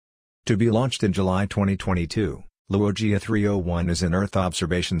To be launched in July 2022, Luojia 301 is an Earth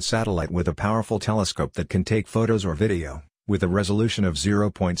observation satellite with a powerful telescope that can take photos or video, with a resolution of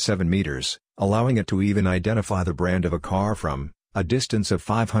 0.7 meters, allowing it to even identify the brand of a car from a distance of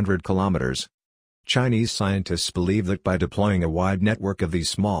 500 kilometers. Chinese scientists believe that by deploying a wide network of these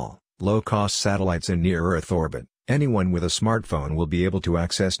small, low-cost satellites in near-Earth orbit, anyone with a smartphone will be able to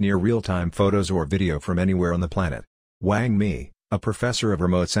access near real-time photos or video from anywhere on the planet. Wang Mi, a professor of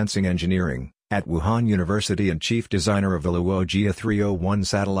remote sensing engineering at Wuhan University and chief designer of the Luojia 301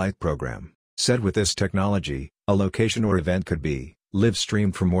 satellite program, said with this technology, a location or event could be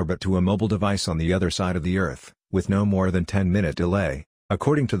live-streamed from orbit to a mobile device on the other side of the Earth, with no more than 10-minute delay.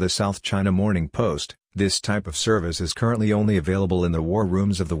 According to the South China Morning Post, this type of service is currently only available in the war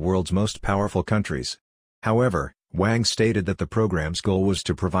rooms of the world's most powerful countries. However, Wang stated that the program's goal was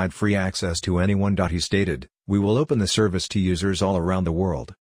to provide free access to anyone. He stated, "We will open the service to users all around the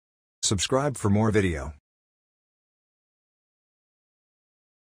world. Subscribe for more video."